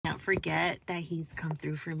not forget that he's come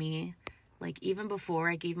through for me. Like, even before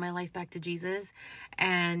I gave my life back to Jesus,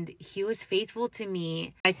 and he was faithful to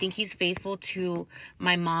me. I think he's faithful to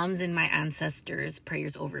my mom's and my ancestors'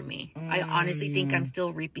 prayers over me. I honestly think I'm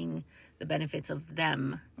still reaping the benefits of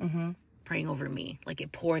them praying over me. Like,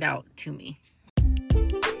 it poured out to me.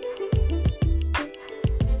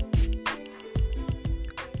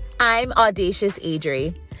 I'm Audacious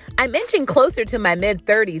Adri. I'm inching closer to my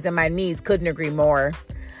mid-30s and my knees couldn't agree more.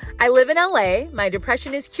 I live in LA, my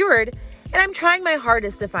depression is cured, and I'm trying my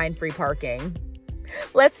hardest to find free parking.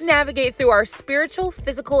 Let's navigate through our spiritual,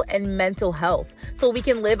 physical, and mental health so we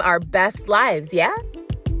can live our best lives, yeah?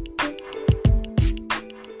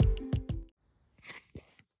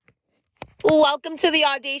 Welcome to the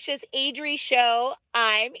Audacious Adri Show.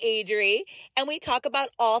 I'm Adri, and we talk about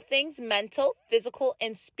all things mental, physical,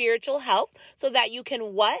 and spiritual health so that you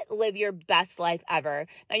can live your best life ever.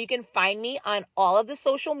 Now, you can find me on all of the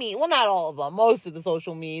social media, well, not all of them, most of the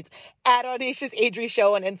social medias, at Audacious Adri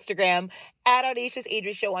Show on Instagram, at Audacious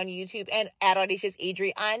Adri Show on YouTube, and at Audacious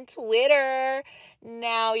Adri on Twitter.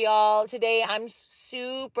 Now, y'all, today I'm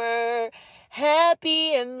super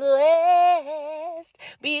happy and blessed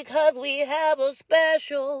because we have a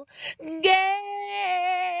special guest.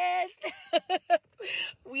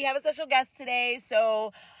 We have a special guest today,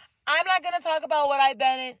 so I'm not going to talk about what I've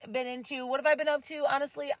been into. What have I been up to?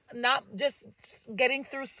 Honestly, not just getting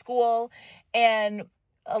through school and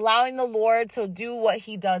allowing the Lord to do what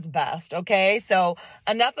he does best, okay? So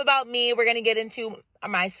enough about me. We're going to get into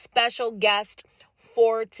my special guest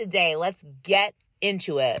for today. Let's get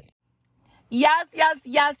into it. Yes,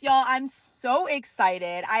 y'all. I'm so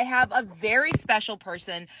excited. I have a very special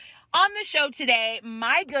person on the show today,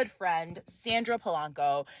 my good friend, Sandra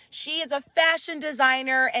Polanco. She is a fashion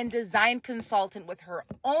designer and design consultant with her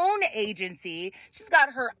own agency. She's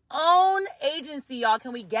got her own agency, y'all.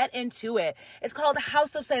 Can we get into it? It's called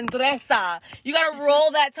House of Sandresa. You got to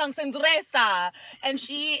roll that tongue, Sandresa. And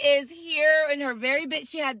she is here in her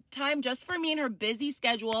she had time just for me in her busy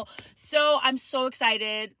schedule. So I'm so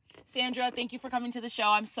excited. Sandra, thank you for coming to the show.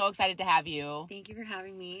 I'm so excited to have you. Thank you for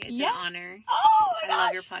having me. It's an honor. Oh my gosh. I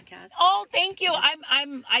love your podcast. Oh, thank you.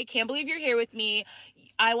 I can't believe you're here with me.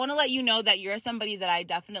 I want to let you know that you're somebody that I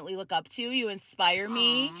definitely look up to. You inspire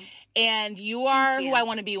me, and you are who I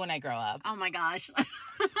want to be when I grow up. Oh my gosh.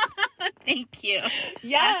 Thank you.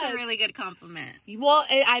 Yeah, that's a really good compliment. Well,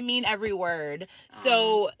 I mean every word.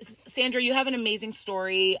 So, Sandra, you have an amazing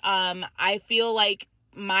story. I feel like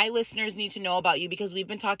my listeners need to know about you because we've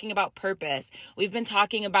been talking about purpose. We've been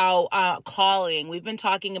talking about calling. We've been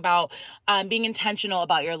talking about being intentional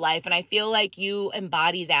about your life. And I feel like you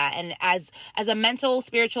embody that. And as a mental,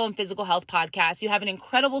 spiritual, and physical health podcast, you have an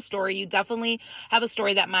incredible story. You definitely have a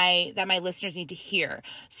story that my listeners need to hear.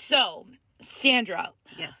 So, Sandra,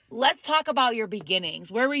 yes, let's talk about your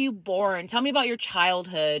beginnings. Where were you born? Tell me about your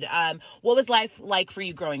childhood. What was life like for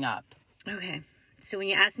you growing up? Okay. So when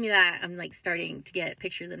you ask me that, I'm like starting to get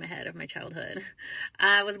pictures in my head of my childhood.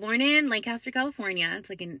 I was born in Lancaster, California. It's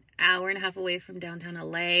like an hour and a half away from downtown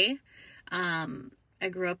LA. I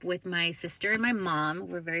grew up with my sister and my mom.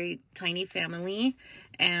 We're a very tiny family.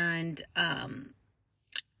 And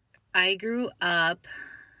I grew up,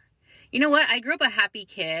 you know what? I grew up a happy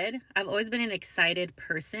kid. I've always been an excited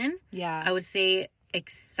person. Yeah. I would say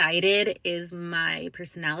excited is my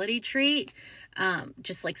personality trait.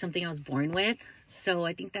 Just like something I was born with. So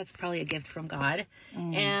I think that's probably a gift from God.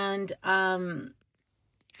 And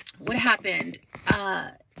what happened?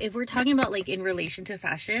 If we're talking about like in relation to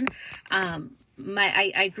fashion,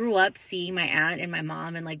 I grew up seeing my aunt and my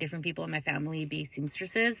mom and like different people in my family be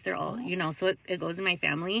seamstresses. They're all, so it goes in my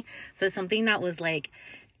family. So it's something that was like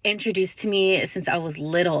introduced to me since I was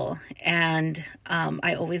little. And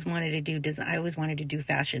I always wanted to do design. I always wanted to do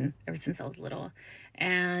fashion ever since I was little.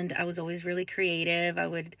 And I was always really creative. I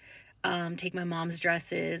would take my mom's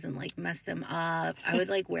dresses and like mess them up. I would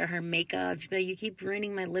like wear her makeup. She'd be like, you keep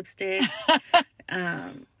ruining my lipstick.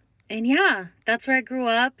 And yeah, that's where I grew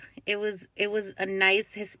up. It was a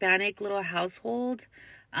nice Hispanic little household.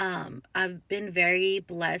 I've been very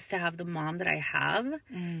blessed to have the mom that I have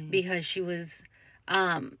because she was,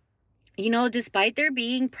 despite there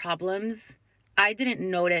being problems, I didn't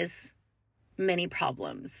notice many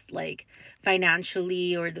problems like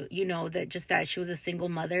financially or that she was a single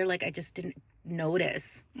mother. Like I just didn't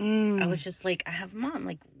notice. I was just like, I have a mom.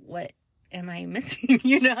 Like, what am I missing?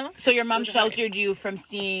 So your mom sheltered you from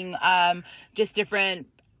seeing just different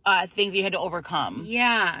things you had to overcome.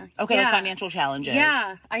 Yeah. Okay, yeah. like financial challenges.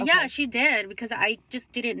 Yeah. Okay. Yeah, she did, because I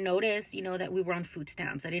just didn't notice, that we were on food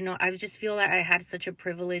stamps. I didn't know. I just feel that I had such a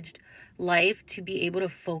privileged life to be able to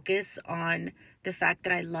focus on the fact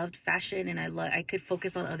that I loved fashion, and I could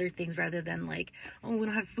focus on other things rather than like, oh, we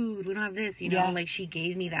don't have food, we don't have this, like she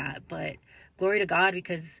gave me that. But glory to God,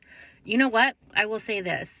 because you know what? I will say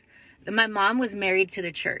this. My mom was married to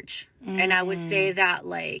the church, and I would say that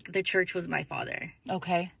like the church was my father.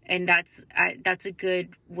 Okay. And that's a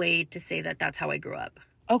good way to say that that's how I grew up.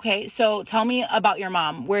 Okay. So tell me about your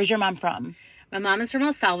mom. Where's your mom from? My mom is from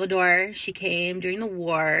El Salvador. She came during the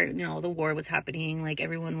war. The war was happening. Like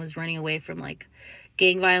everyone was running away from like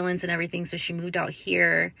gang violence and everything. So she moved out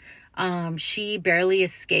here. She barely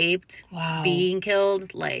escaped being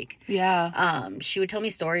killed. Like, she would tell me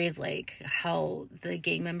stories like how the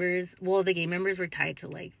gang members were tied to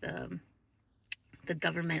like the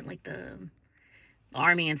government, like the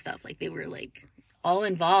army and stuff. Like they were like all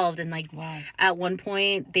involved, and like at one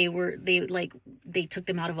point they took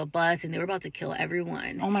them out of a bus and they were about to kill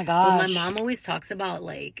everyone. Oh my gosh. But my mom always talks about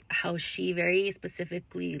like how she very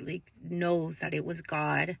specifically like knows that it was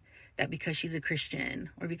God, that because she's a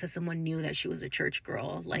Christian or because someone knew that she was a church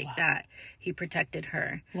girl, like that he protected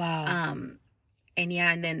her. And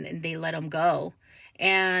then they let him go.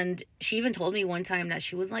 And she even told me one time that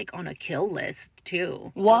she was like on a kill list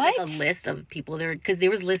too. What? Like a list of people there, because there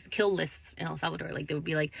was kill lists in El Salvador. Like they would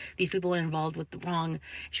be like, these people are involved with the wrong.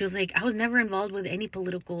 She was like, I was never involved with any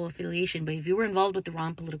political affiliation, but if you were involved with the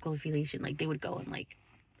wrong political affiliation, like they would go and like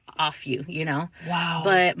off you, Wow.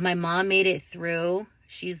 But my mom made it through.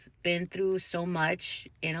 She's been through so much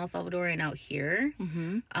in El Salvador and out here.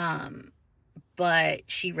 But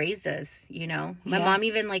she raised us, My mom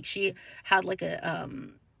even like, she had like a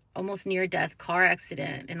almost near death car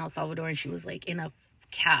accident in El Salvador, and she was like in a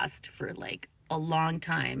cast for like a long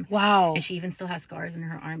time. Wow. And she even still has scars in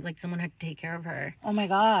her arm. Like someone had to take care of her. Oh my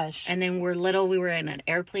gosh. And then we were in an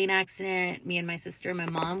airplane accident. Me and my sister and my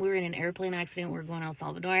mom, we were in an airplane accident. We were going to El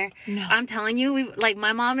Salvador. No. I'm telling you,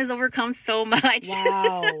 my mom has overcome so much.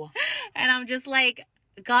 Wow. And I'm just like,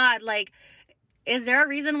 God, like, is there a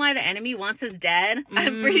reason why the enemy wants us dead?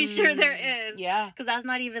 I'm pretty sure there is. Yeah. Because that's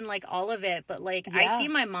not even like all of it. But like, I see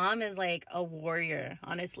my mom as like a warrior,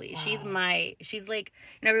 honestly. Wow. She's like,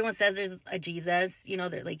 everyone says there's a Jesus,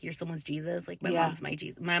 they're like, you're someone's Jesus. Like my mom's my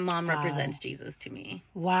Jesus. My mom represents Jesus to me.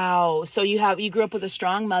 Wow. So you grew up with a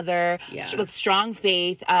strong mother, with strong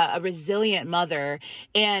faith, a resilient mother.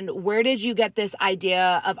 And where did you get this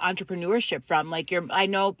idea of entrepreneurship from? Like I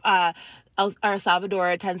know, El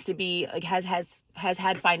Salvador tends to be like has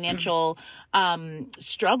had financial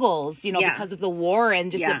struggles, because of the war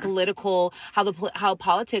and just the political how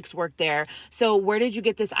politics work there. So where did you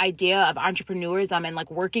get this idea of entrepreneurism and like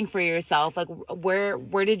working for yourself? Like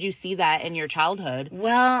where did you see that in your childhood?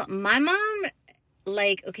 Well, my mom,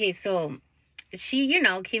 like, okay, so she,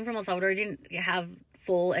 came from El Salvador, didn't have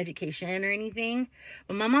full education or anything,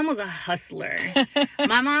 but my mom was a hustler.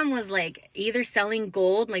 My mom was like either selling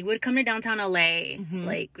gold, like would come to downtown LA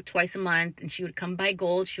like twice a month, and she would come buy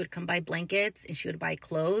gold, she would come buy blankets, and she would buy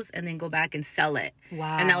clothes and then go back and sell it.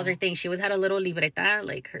 Wow. And that was her thing. She always had a little libreta,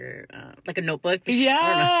 like her like a notebook.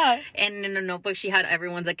 And in the notebook she had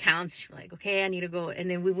everyone's accounts. She was like, okay, I need to go. And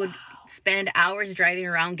then we would spend hours driving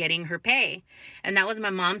around getting her pay. And that was my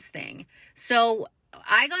mom's thing. So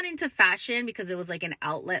I got into fashion because it was like an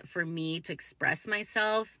outlet for me to express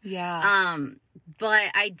myself. Yeah.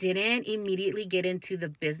 But I didn't immediately get into the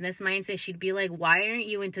business mindset. She'd be like, why aren't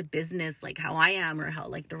you into business like how I am, or how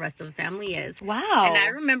like the rest of the family is? Wow. And I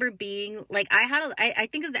remember being like, I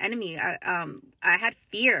think of the enemy. I had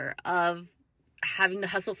fear of having to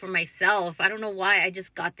hustle for myself. I don't know why. I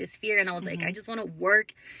just got this fear, and I was like, I just want to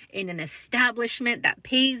work in an establishment that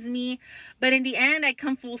pays me. But in the end, I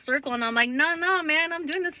come full circle, and I'm like, no, man, I'm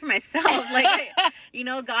doing this for myself. Like,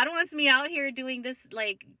 God wants me out here doing this,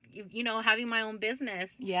 like, having my own business.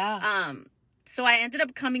 Yeah. So I ended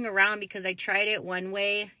up coming around because I tried it one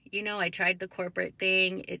way. I tried the corporate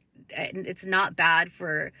thing. It's not bad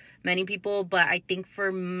for many people, but I think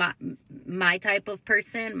for my type of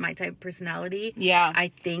person, my type of personality,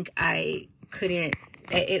 I think I couldn't.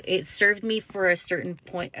 It served me for a certain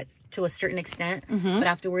point, to a certain extent, but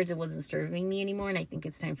afterwards it wasn't serving me anymore. And I think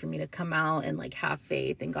it's time for me to come out and like have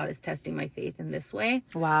faith, and God is testing my faith in this way.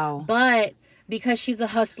 Wow. But because she's a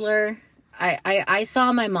hustler, I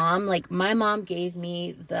saw my mom, like my mom gave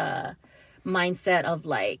me the mindset of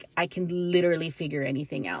like, I can literally figure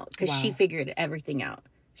anything out, because she figured everything out.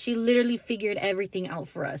 She literally figured everything out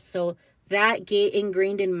for us. So that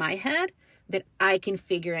ingrained in my head that I can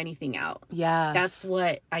figure anything out. Yes. That's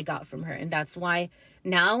what I got from her. And that's why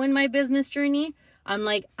now in my business journey, I'm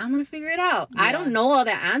like, I'm going to figure it out. Yes. I don't know all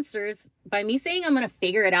the answers. By me saying I'm going to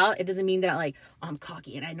figure it out, it doesn't mean that like, I'm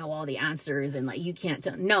cocky and I know all the answers and like, you can't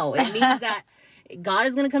tell. No, it means that God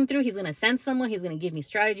is going to come through. He's going to send someone. He's going to give me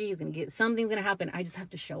strategy. He's going to get something's going to happen. I just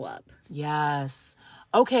have to show up. Yes.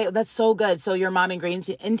 Okay, that's so good. So your mom ingrained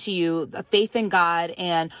into you the faith in God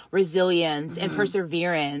and resilience and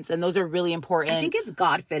perseverance, and those are really important. I think it's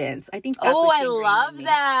Godfidence. I think that's what she ingrained love in me.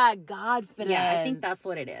 that. Godfidence. Yeah, I think that's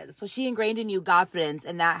what it is. So she ingrained in you Godfidence,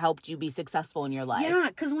 and that helped you be successful in your life. Yeah,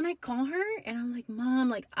 because when I call her and I'm like, Mom,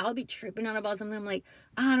 like I'll be tripping out about something. I'm like,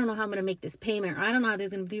 I don't know how I'm gonna make this payment, or I don't know how this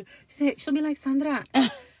is gonna be. She'll be like, Sandra,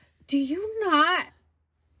 do you not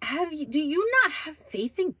have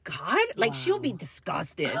faith in God? Like, she'll be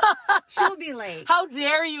disgusted. She'll be like, how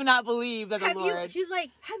dare you not believe that the Lord... She's like,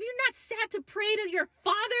 have you not sat to pray to your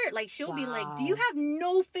Father? Like, she'll be like, do you have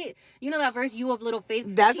no faith? You know that verse, you have little faith?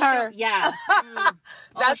 That's her. Yeah.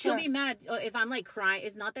 She'll her. be mad. If I'm like crying,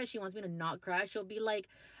 it's not that she wants me to not cry. She'll be like,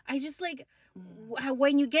 I just like...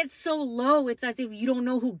 when you get so low, it's as if you don't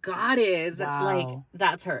know who God is. Wow. Like,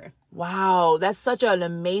 that's her. Wow, that's such an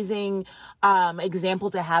amazing example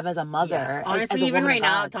to have as a mother. Yeah. Honestly, even right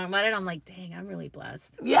now, talking about it, I'm like, dang, I'm really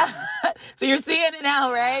blessed. Yeah. So you're seeing it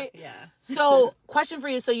now, right? Yeah. So, question for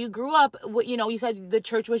you. So you grew up, you said the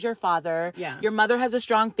church was your father. Yeah. Your mother has a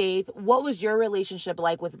strong faith. What was your relationship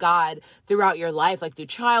like with God throughout your life? Like through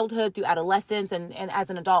childhood, through adolescence, and as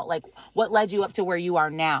an adult? Like what led you up to where you are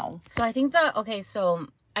now? So I think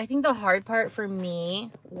the hard part for me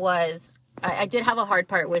was... I did have a hard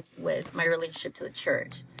part with my relationship to the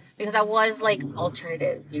church because I was like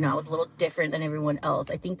alternative, I was a little different than everyone else.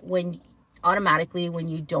 I think when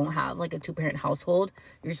you don't have like a 2-parent household,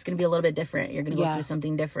 you're just going to be a little bit different. You're going to go through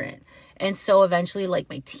something different. And so eventually like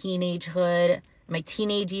my teenage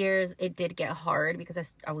years, it did get hard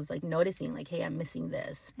because I was like noticing like, hey, I'm missing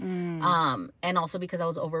this. And also because I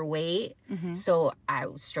was overweight. So I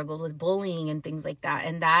struggled with bullying and things like that.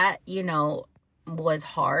 And that, was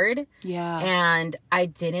hard. Yeah. And I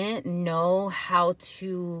didn't know how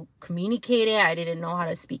to communicate it. I didn't know how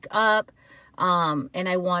to speak up. And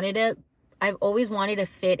I've always wanted to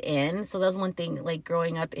fit in. So that was one thing, like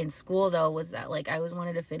growing up in school though, was that like I always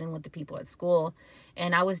wanted to fit in with the people at school.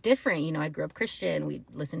 And I was different. I grew up Christian. We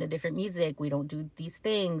listen to different music. We don't do these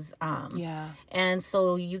things. And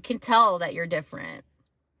so you can tell that you're different.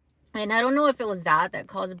 And I don't know if it was that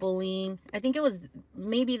caused bullying. I think it was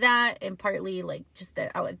maybe that, and partly like just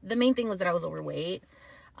that the main thing was that I was overweight.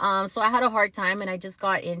 So I had a hard time, and I just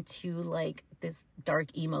got into like this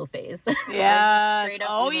dark emo phase. Yes.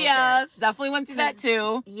 Yes. Definitely went through that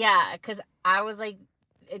too. Yeah. Cause I was like,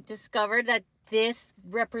 it discovered that this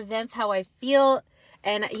represents how I feel.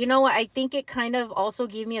 And you know what? I think it kind of also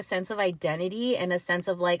gave me a sense of identity and a sense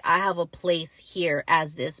of like, I have a place here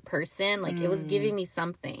as this person. Like it was giving me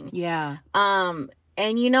something. Yeah. And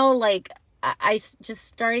like I just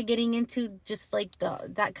started getting into just like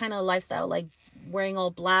that kind of lifestyle, like wearing all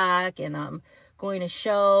black and going to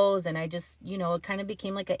shows. And I just, it kind of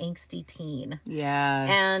became like an angsty teen. Yes.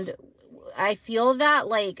 And I feel that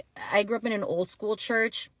like I grew up in an old school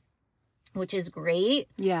church, which is great.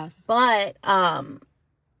 Yes. But,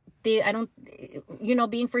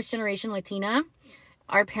 being first generation Latina,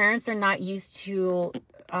 our parents are not used to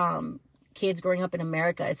kids growing up in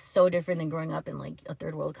America. It's so different than growing up in like a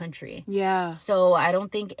third world country. Yeah. So I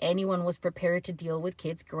don't think anyone was prepared to deal with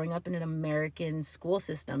kids growing up in an American school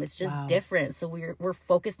system. It's just different. So we're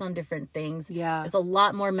focused on different things. Yeah. There's a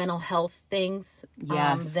lot more mental health things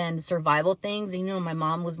than survival things. And, my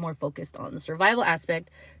mom was more focused on the survival aspect.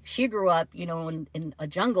 She grew up, in a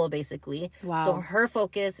jungle, basically. Wow. So her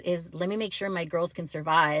focus is, let me make sure my girls can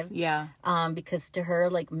survive. Yeah. Because to her,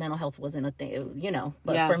 like, mental health wasn't a thing,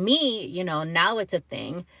 But for me, now it's a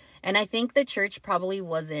thing. And I think the church probably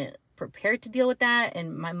wasn't prepared to deal with that,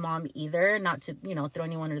 and my mom either. Not to throw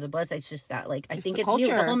anyone under the bus. It's just that like I think it's new.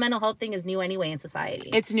 The whole mental health thing is new anyway in society.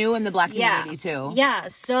 It's new in the Black community too. Yeah.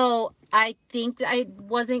 So I think that I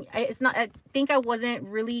think I wasn't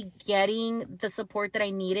really getting the support that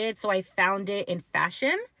I needed. So I found it in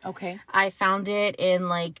fashion. Okay. I found it in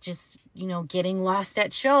like just getting lost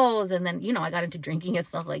at shows, and then I got into drinking and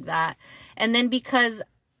stuff like that. And then because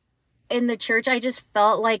in the church I just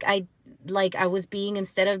felt like I was being,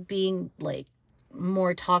 instead of being like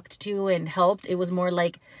more talked to and helped, it was more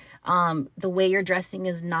like the way you're dressing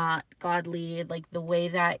is not godly, like the way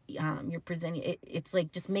that you're presenting it's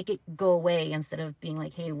like just make it go away, instead of being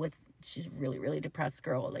like, hey, with she's really, really depressed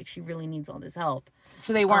girl. Like, she really needs all this help.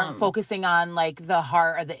 So they weren't focusing on, like, the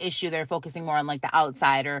heart or the issue. They're focusing more on, like, the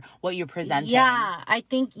outside or what you're presenting. Yeah, I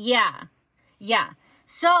think, yeah.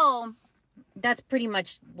 So that's pretty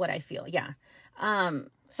much what I feel, yeah.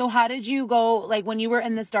 So how did you go, like, when you were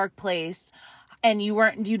in this dark place and you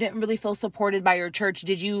didn't really feel supported by your church,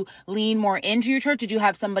 did you lean more into your church? Did you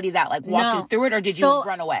have somebody that, like, walked you through it, or did you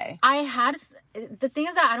run away? The thing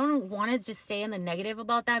is that I don't want to just stay in the negative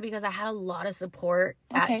about that, because I had a lot of support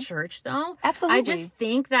at church, though. Absolutely. I just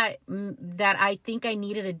think that I think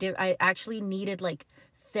I actually needed, like,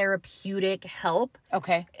 therapeutic help.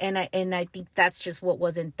 Okay. And I think that's just what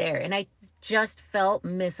wasn't there. And I just felt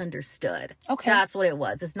misunderstood. Okay. That's what it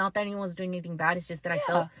was. It's not that anyone was doing anything bad. It's just that I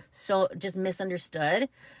felt so just misunderstood.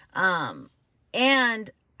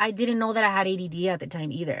 And I didn't know that I had ADD at the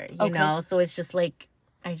time either, you know? So it's just like,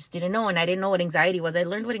 I just didn't know. And I didn't know what anxiety was. I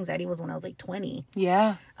learned what anxiety was when I was like 20.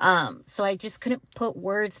 Yeah. So I just couldn't put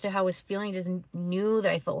words to how I was feeling. Just knew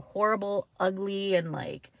that I felt horrible, ugly, and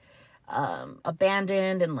like,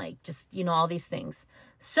 abandoned, and like, just, you know, all these things.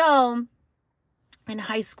 So in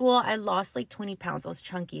high school, I lost like 20 pounds. I was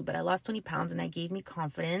chunky, but I lost 20 pounds, and that gave me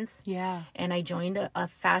confidence. Yeah. And I joined a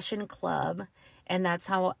fashion club, and that's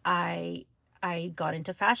how I got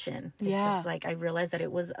into fashion. It's just like, I realized that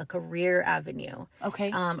it was a career avenue.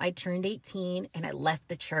 Okay. I turned 18 and I left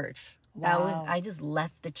the church. Wow. I just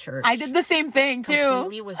left the church. I did the same thing too.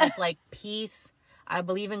 Completely was just like, peace. I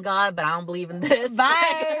believe in God, but I don't believe in this.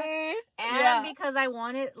 Bye. And because I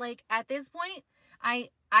wanted, like, at this point, I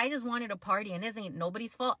just wanted to party, and this ain't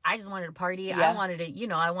nobody's fault. I just wanted to party. Yeah. I wanted to, you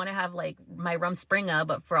know, I want to have like my rum springer,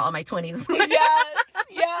 but for all my 20s.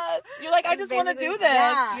 Yes. You're like, I just want to do this.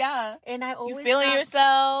 Yeah. And I always you feeling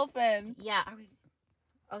yourself, and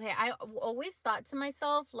okay. I always thought to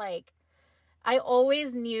myself, like, I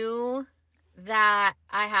always knew that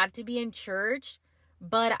I had to be in church,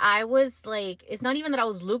 but I was like, it's not even that I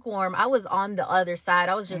was lukewarm. I was on the other side.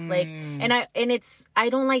 I was just like, I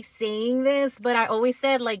don't like saying this, but I always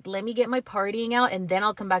said, like, let me get my partying out and then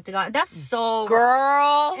I'll come back to God. That's so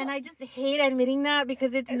girl. And I just hate admitting that,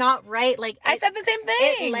 because it's not right. Like, I said the same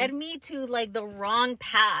thing. It led me to like the wrong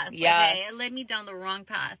path. Yes. Okay? It led me down the wrong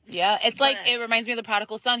path. Yeah. It's like, it reminds me of the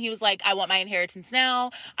prodigal son. He was like, I want my inheritance now.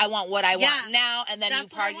 I want what I want now. And then you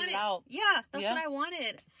partied it out. Yeah. That's what I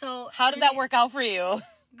wanted. So how did that work out for you?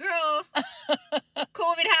 Girl,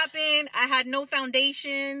 COVID happened. I had no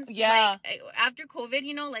foundations. Yeah. Like, after COVID,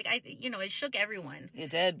 you know, like, it shook everyone. It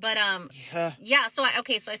did. But, So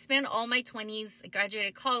I spent all my 20s, I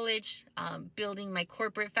graduated college, building my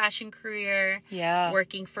corporate fashion career. Yeah.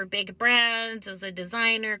 Working for big brands as a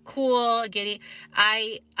designer. Cool.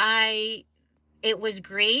 It was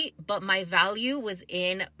great, but my value was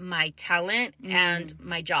in my talent and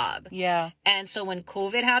my job. Yeah. And so when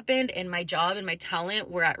COVID happened and my job and my talent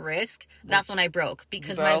were at risk, that's when I broke.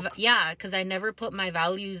 Because I never put my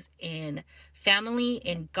values in family,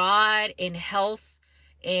 in God, in health,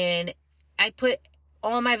 I put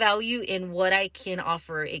all my value in what I can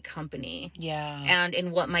offer a company. Yeah. And in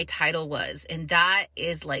what my title was. And that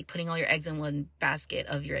is like putting all your eggs in one basket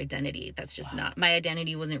of your identity. That's just not, my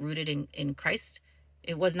identity wasn't rooted in Christ.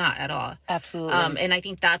 It was not at all. Absolutely. And I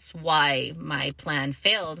think that's why my plan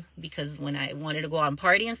failed, because when I wanted to go out and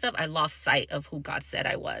party and stuff, I lost sight of who God said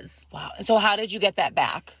I was. Wow. So how did you get that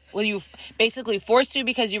back? Were you basically forced to,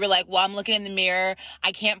 because you were like, well, I'm looking in the mirror.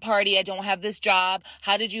 I can't party. I don't have this job.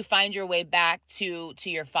 How did you find your way back to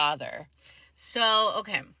your father? So,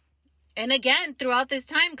 okay. And again, throughout this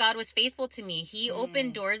time, God was faithful to me. He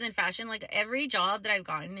opened doors in fashion. Like, every job that I've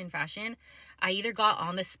gotten in fashion, I either got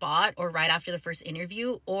on the spot or right after the first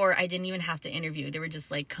interview, or I didn't even have to interview. They were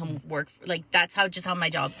just like, come work. Like, that's how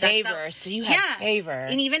my job. Favor. So you had favor.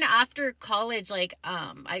 And even after college, like,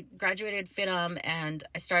 I graduated FITM and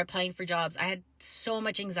I started applying for jobs. I had so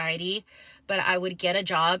much anxiety, but I would get a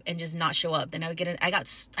job and just not show up. Then I would I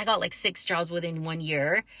got like 6 jobs within 1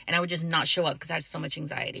 year, and I would just not show up because I had so much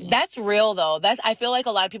anxiety. That's real though. I feel like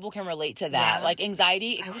a lot of people can relate to that. Yeah. Like,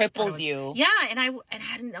 anxiety cripples you. Yeah, and I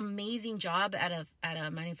had an amazing job at a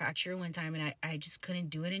manufacturer one time, and I just couldn't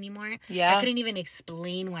do it anymore. Yeah. I couldn't even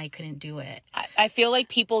explain why I couldn't do it. I feel like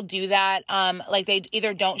people do that. Like, they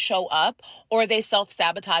either don't show up or they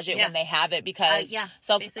self-sabotage it when they have it, because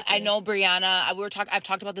I know Brianna, I've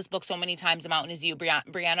talked about this book so many times, The Mountain Is You.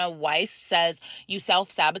 Brianna Weiss says you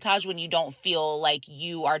self-sabotage when you don't feel like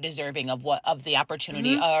you are deserving of the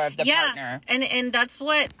opportunity or of the partner. And that's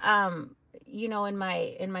what in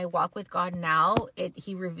my walk with God now,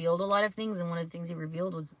 he revealed a lot of things, and one of the things he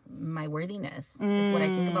revealed was my worthiness. Is what I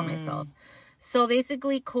think about myself. So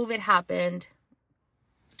basically, COVID happened,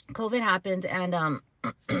 and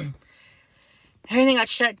everything got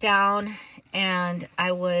shut down and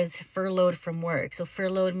I was furloughed from work. So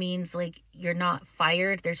furloughed means like you're not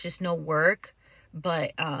fired. There's just no work,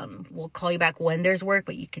 but we'll call you back when there's work,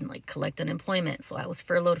 but you can like collect unemployment. So I was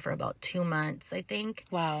furloughed for about 2 months, I think.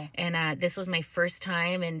 Wow. And this was my first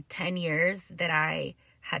time in 10 years that I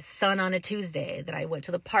had sun on a Tuesday, that I went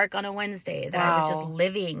to the park on a Wednesday, that I was just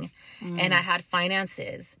living and I had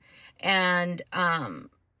finances. And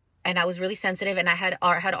I was really sensitive, and I had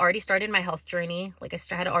already started my health journey. Like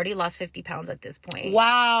I had already lost 50 pounds at this point.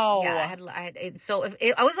 Wow. Yeah,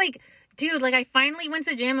 I was like, dude, like I finally went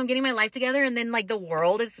to the gym. I'm getting my life together, and then like the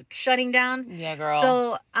world is shutting down. Yeah,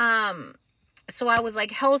 girl. So I was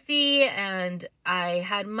like healthy, and I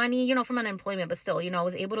had money, you know, from unemployment, but still, you know, I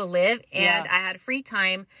was able to live, and I had free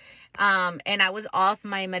time. And I was off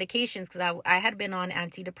my medications because I had been on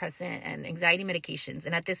antidepressant and anxiety medications.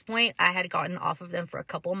 And at this point, I had gotten off of them for a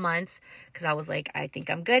couple months because I was like, I think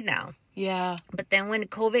I'm good now. Yeah. But then when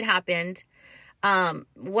COVID happened,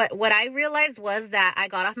 what I realized was that I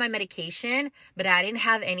got off my medication, but I didn't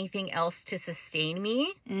have anything else to sustain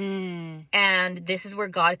me. And this is where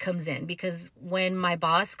God comes in, because when my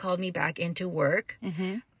boss called me back into work,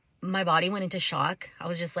 my body went into shock. I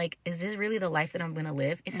was just like, is this really the life that I'm going to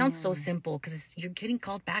live? It sounds so simple because you're getting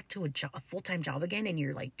called back to a full-time job again and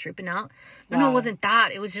you're like tripping out. No, it wasn't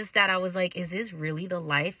that. It was just that I was like, is this really the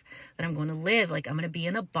life that I'm going to live? Like, I'm going to be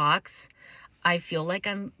in a box. I feel like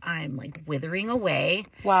I'm like withering away.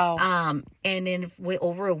 Wow. And in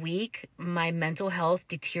over a week, my mental health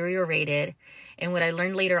deteriorated. And what I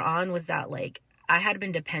learned later on was that like, I had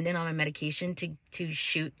been dependent on my medication to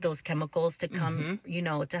shoot those chemicals to come, you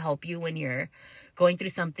know, to help you when you're going through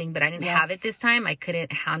something. But I didn't have it this time. I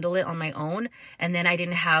couldn't handle it on my own. And then I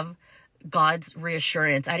didn't have God's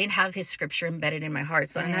reassurance. I didn't have his scripture embedded in my heart.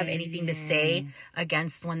 So I didn't have anything to say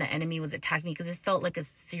against when the enemy was attacking me, because it felt like a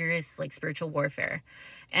serious, like, spiritual warfare.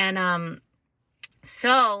 And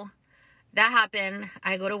so that happened.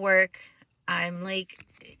 I go to work. I'm like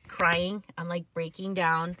crying. I'm like breaking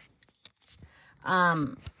down.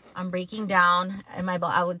 I'm breaking down, and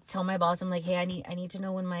I would tell my boss, I'm like, hey, I need to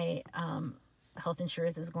know when my health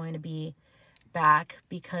insurance is going to be back,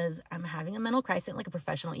 because I'm having a mental crisis, like a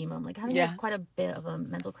professional email. I'm like having quite a bit of a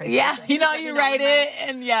mental crisis. Yeah, you know, you write it,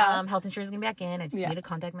 and health insurance is gonna be back in. I just need to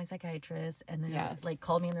contact my psychiatrist, and then like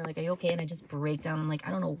called me, and they're like, are you okay? And I just break down. I'm like, I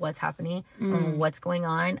don't know what's happening. I don't know what's going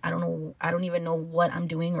on. I don't even know what I'm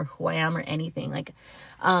doing or who I am or anything. Like,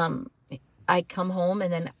 I come home,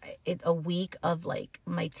 and then a week of like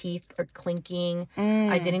my teeth are clinking.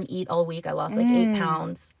 I didn't eat all week. I lost like 8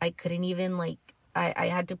 pounds. I couldn't even like,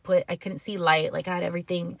 I couldn't see light. Like I had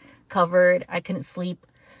everything covered. I couldn't sleep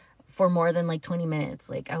for more than like 20 minutes.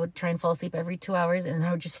 Like I would try and fall asleep every 2 hours, and then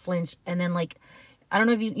I would just flinch. And then like, I don't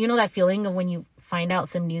know if you know that feeling of when you find out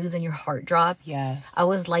some news and your heart drops. Yes. I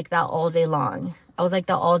was like that all day long.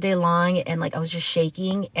 And like I was just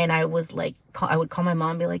shaking, and I was like, I would call my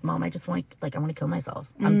mom and be like, Mom, I want to kill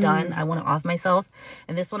myself. I'm done. I want to off myself.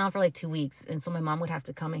 And this went on for like 2 weeks. And so my mom would have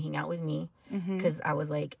to come and hang out with me, because I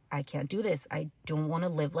was like, I can't do this. I don't want to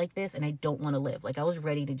live like this, and I don't want to live. Like I was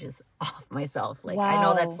ready to just off myself. Like I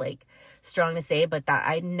know that's like strong to say, but that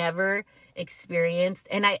I never experienced,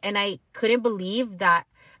 and I couldn't believe that,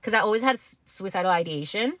 because I always had suicidal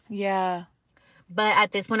ideation. Yeah. But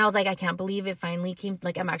at this point, I was like, I can't believe it finally came.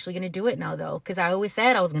 Like, I'm actually going to do it now, though. Because I always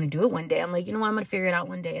said I was going to do it one day. I'm like, you know what? I'm going to figure it out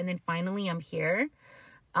one day. And then finally, I'm here.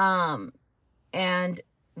 And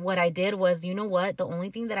what I did was, you know what? The only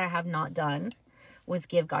thing that I have not done was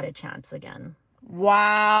give God a chance again.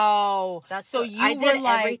 Wow. I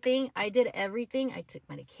did everything. I took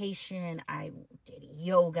medication. I did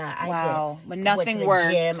yoga. But nothing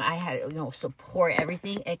worked. Gym. I had, support,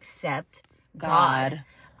 everything except God.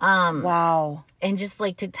 Wow. And just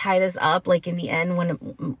like to tie this up, like in the end,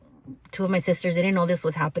 when 2 of my sisters, they didn't know this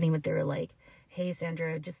was happening, but they were like, hey,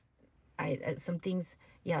 Sandra, something's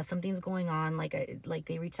going on. Like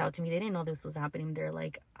they reached out to me. They didn't know this was happening. They're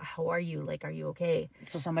like, how are you? Like, are you okay?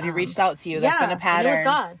 So somebody reached out to you. That's been a pattern.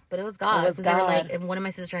 It was God. They were like, and one of my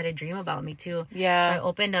sisters had a dream about me too. Yeah. So I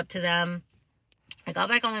opened up to them. I got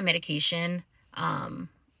back on my medication.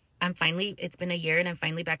 It's been a year and I'm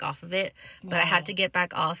finally back off of it, but I had to get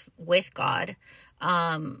back off with God.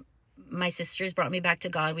 My sisters brought me back to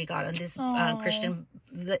God. We got on this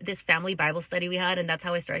this family Bible study we had, and that's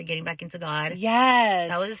how I started getting back into God.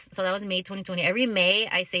 Yes. That was May 2020. Every May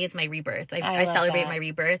I say it's my rebirth. I celebrate my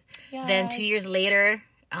rebirth. Yes. Then 2 years later,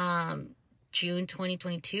 June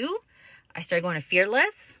 2022, I started going to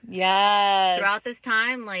Fearless. Yes. Throughout this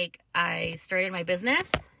time, like I started my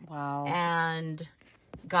business. Wow. And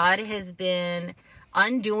God has been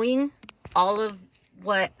undoing all of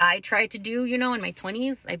what I tried to do, you know, in my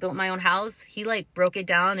 20s. I built my own house. He like broke it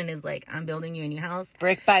down and is like, I'm building you a new house.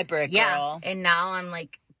 Brick by brick, Yeah. girl. And now I'm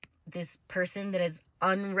like this person that is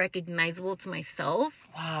unrecognizable to myself.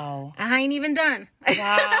 Wow. I ain't even done.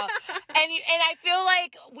 Wow. And I feel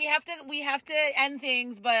like we have to end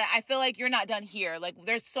things, but I feel like you're not done here. Like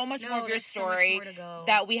there's so much more of your story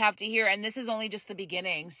that we have to hear, and this is only just the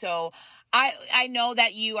beginning. So I know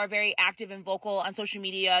that you are very active and vocal on social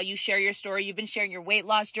media. You share your story. You've been sharing your weight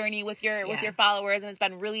loss journey with your followers, and it's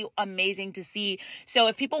been really amazing to see. So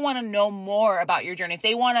if people want to know more about your journey, if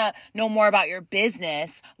they want to know more about your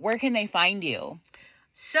business, where can they find you?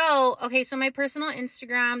 So my personal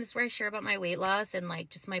Instagram, this is where I share about my weight loss and like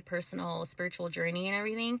just my personal spiritual journey and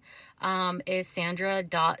everything, is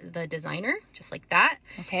Sandra.the designer, just like that.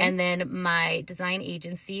 Okay. And then my design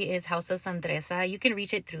agency is House of Sandresa. You can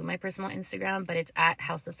reach it through my personal Instagram, but it's at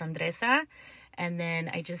House of Sandresa. And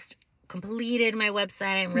then I just completed my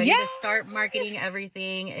website. I'm ready to start marketing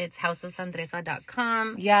everything. It's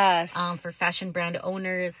houseofsandresa.com. Yes. For fashion brand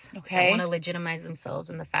owners that want to legitimize themselves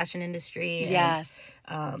in the fashion industry. Yes.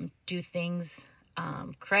 And do things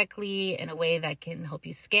correctly in a way that can help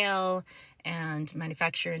you scale and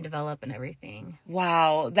manufacture and develop and everything.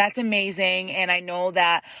 Wow, that's amazing. And I know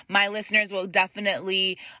that my listeners will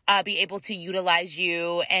definitely be able to utilize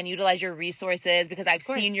you and utilize your resources, because I've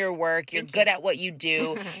seen your work. You're good at what you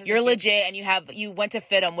do. You're legit, and you went to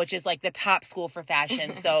FITM, which is like the top school for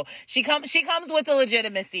fashion. So she comes with the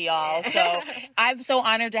legitimacy, y'all. So I'm so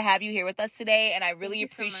honored to have you here with us today, and I really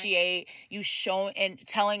appreciate you showing and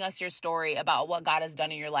telling us your story about what God has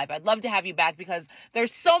done in your life. I'd love to have you back, because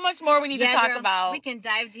there's so much more we need to talk about. We can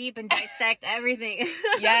dive deep and dissect everything.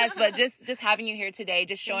 Yes, but just having you here today,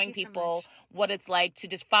 just showing people what it's like to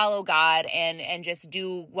just follow God and just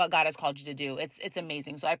do what God has called you to do. It's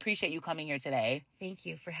amazing. So I appreciate you coming here today. Thank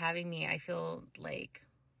you for having me. I feel like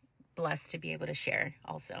blessed to be able to share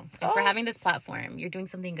also. And for having this platform. You're doing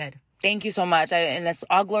something good. Thank you so much. And that's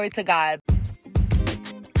all glory to God.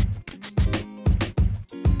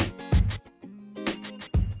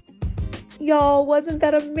 Y'all, wasn't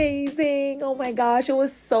that amazing? Oh my gosh, it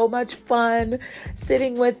was so much fun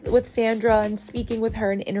sitting with Sandra and speaking with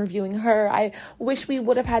her and interviewing her. I wish we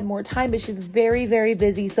would have had more time, but she's very, very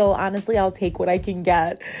busy. So honestly, I'll take what I can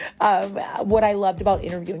get. What I loved about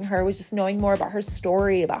interviewing her was just knowing more about her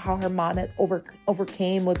story, about how her mom had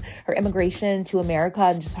overcame with her immigration to America,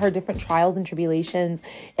 and just her different trials and tribulations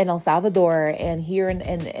in El Salvador and here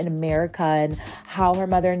in America, and how her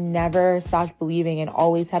mother never stopped believing and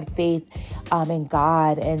always had faith in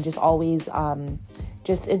God, and just always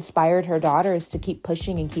just inspired her daughters to keep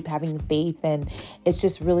pushing and keep having faith. And it's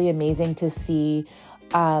just really amazing to see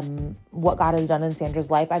what God has done in Sandra's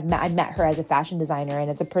life. I met her as a fashion designer, and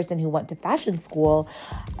as a person who went to fashion school,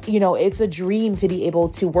 you know, it's a dream to be able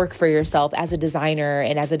to work for yourself as a designer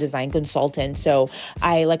and as a design consultant. So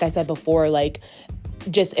like I said before,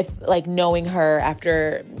 just knowing her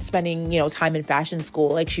after spending, time in fashion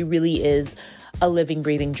school, like she really is a living,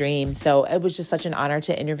 breathing dream. So it was just such an honor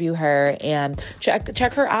to interview her, and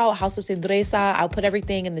check her out, House of Sandresa. I'll put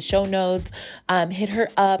everything in the show notes. Hit her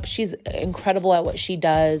up. She's incredible at what she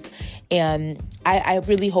does. And I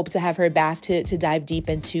really hope to have her back to dive deep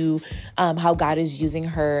into how God is using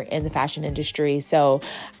her in the fashion industry. So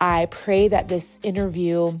I pray that this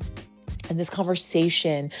interview and this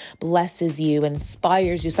conversation blesses you and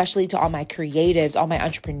inspires you, especially to all my creatives, all my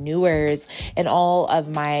entrepreneurs, and all of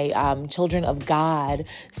my children of God.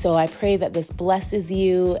 So I pray that this blesses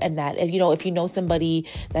you, and that if you know somebody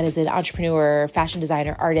that is an entrepreneur, fashion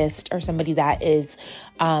designer, artist, or somebody that is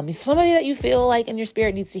somebody that you feel like in your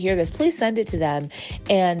spirit needs to hear this, please send it to them.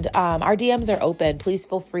 And our DMs are open. Please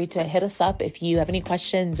feel free to hit us up if you have any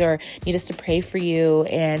questions or need us to pray for you.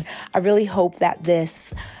 And I really hope that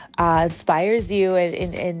this inspires you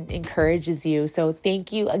and encourages you. So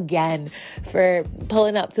thank you again for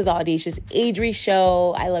pulling up to the Audacious Adri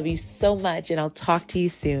show. I love you so much, and I'll talk to you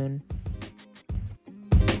soon.